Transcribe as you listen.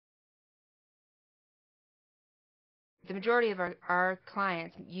the majority of our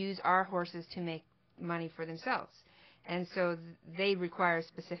clients use our horses to make money for themselves. And so they require a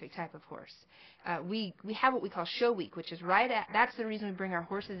specific type of horse. We have what we call show week, which is that's the reason we bring our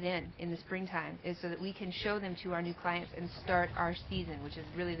horses in the springtime, is so that we can show them to our new clients and start our season, which is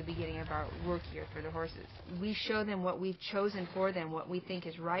really the beginning of our work year for the horses. We show them what we've chosen for them, what we think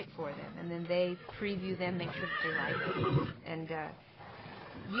is right for them, and then they preview them, make sure that they like it. And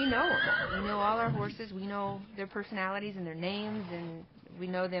we know them. We know all our horses. We know their personalities and their names, and we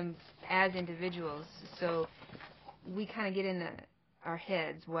know them as individuals. So we kind of get in our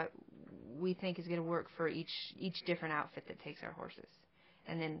heads what we think is going to work for each different outfit that takes our horses,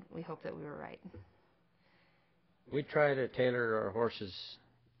 and then we hope that we were right. We try to tailor our horses'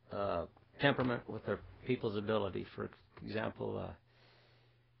 temperament with their people's ability. For example,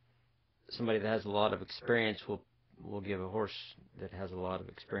 somebody that has a lot of experience will give a horse that has a lot of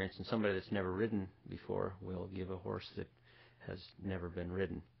experience, and somebody that's never ridden before will give a horse that has never been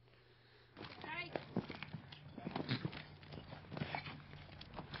ridden.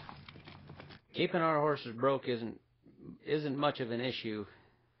 Keeping our horses broke isn't much of an issue,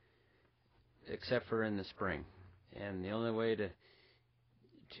 except for in the spring. And the only way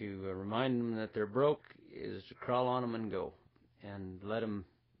to remind them that they're broke is to crawl on them and go, and let them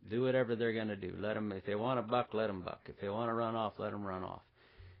do whatever they're going to do. Let them, if they want to buck, let them buck. If they want to run off, let them run off.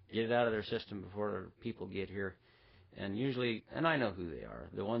 Get it out of their system before people get here. And usually, and I know who they are.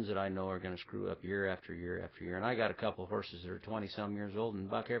 The ones that I know are going to screw up year after year after year. And I got a couple of horses that are 20-some years old and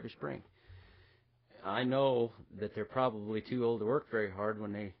buck every spring. I know that they're probably too old to work very hard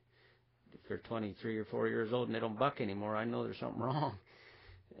if they're 23 or 4 years old and they don't buck anymore. I know there's something wrong.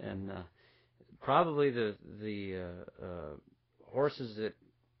 And probably the horses that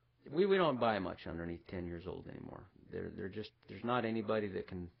we don't buy much underneath 10 years old anymore. They're just, there's not anybody that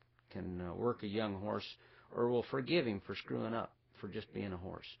can work a young horse or will forgive him for screwing up, for just being a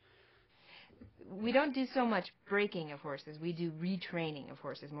horse. We don't do so much breaking of horses. We do retraining of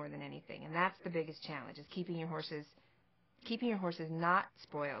horses more than anything, and that's the biggest challenge, is keeping your horses not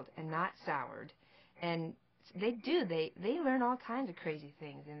spoiled and not soured. And they learn all kinds of crazy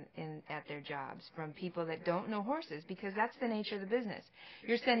things at their jobs from people that don't know horses, because that's the nature of the business.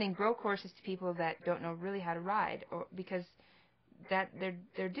 You're sending broke horses to people that don't know really how to ride, or because that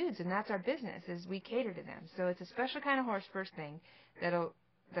they're dudes, and that's our business, is we cater to them. So it's a special kind of horse, first thing, that'll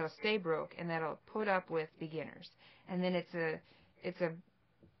stay broke and that'll put up with beginners. And then it's a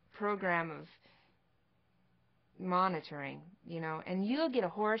program of monitoring, and you'll get a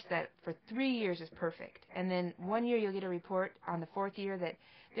horse that for 3 years is perfect, and then 1 year you'll get a report on the 4th year that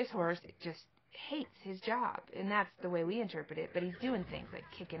this horse just hates his job, and that's the way we interpret it. But he's doing things like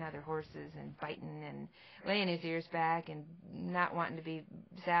kicking other horses and biting and laying his ears back and not wanting to be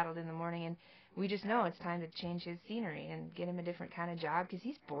saddled in the morning, and we just know it's time to change his scenery and get him a different kind of job, because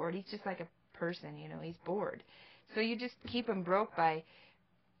he's bored. He's just like a person, he's bored. So you just keep him broke by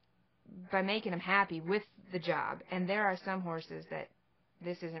making him happy with the job. And there are some horses that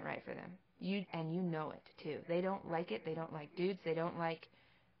this isn't right for them. You know it too. They don't like it. They don't like dudes. They don't like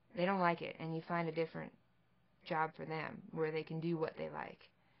it. And you find a different job for them where they can do what they like,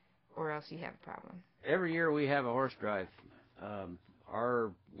 or else you have a problem. Every year we have a horse drive.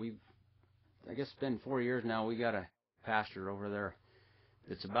 I guess it's been 4 years now. We got a pasture over there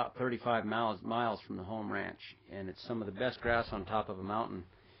that's about 35 miles from the home ranch, and it's some of the best grass on top of a mountain,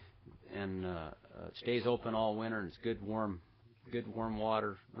 and it stays open all winter, and it's good warm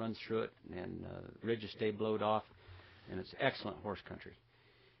water runs through it, and ridges stay blowed off, and it's excellent horse country.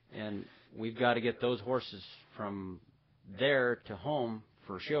 And we've got to get those horses from there to home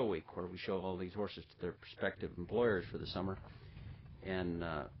for show week, where we show all these horses to their prospective employers for the summer, and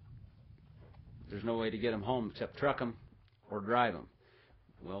there's no way to get them home except truck them or drive them.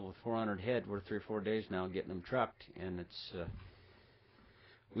 Well, with 400 head, we're 3 or 4 days now getting them trucked, and it's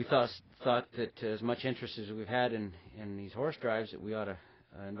we thought that as much interest as we've had in these horse drives, that we ought to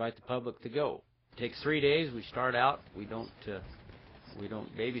invite the public to go. It takes 3 days. We start out. We don't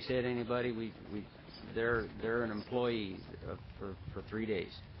babysit anybody. They're an employee for 3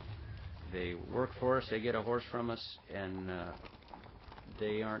 days. They work for us. They get a horse from us, and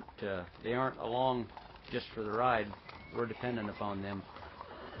they aren't along just for the ride. We're dependent upon them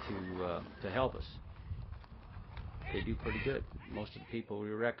to help us. They do pretty good. Most of the people we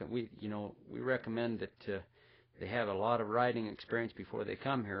recommend that they have a lot of riding experience before they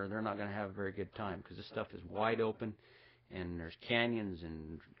come here. They're not going to have a very good time, because this stuff is wide open, and there's canyons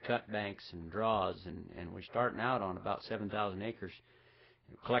and cut banks and draws, and we're starting out on about 7,000 acres.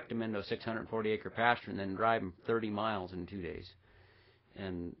 Collect them into a 640-acre pasture and then drive them 30 miles in 2 days.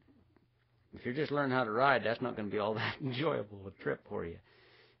 And if you're just learning how to ride, that's not going to be all that enjoyable a trip for you.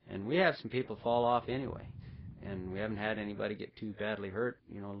 And we have some people fall off anyway, and we haven't had anybody get too badly hurt,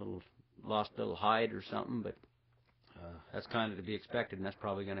 lost a little hide or something, but that's kind of to be expected, and that's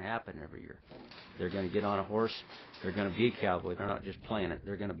probably going to happen every year. They're going to get on a horse. They're going to be a cowboy. They're not just playing it.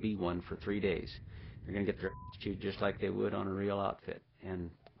 They're going to be one for 3 days. They're going to get their ass chewed just like they would on a real outfit. And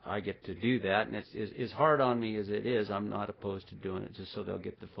I get to do that, and it's as hard on me as it is. I'm not opposed to doing it just so they'll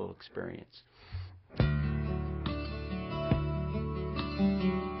get the full experience.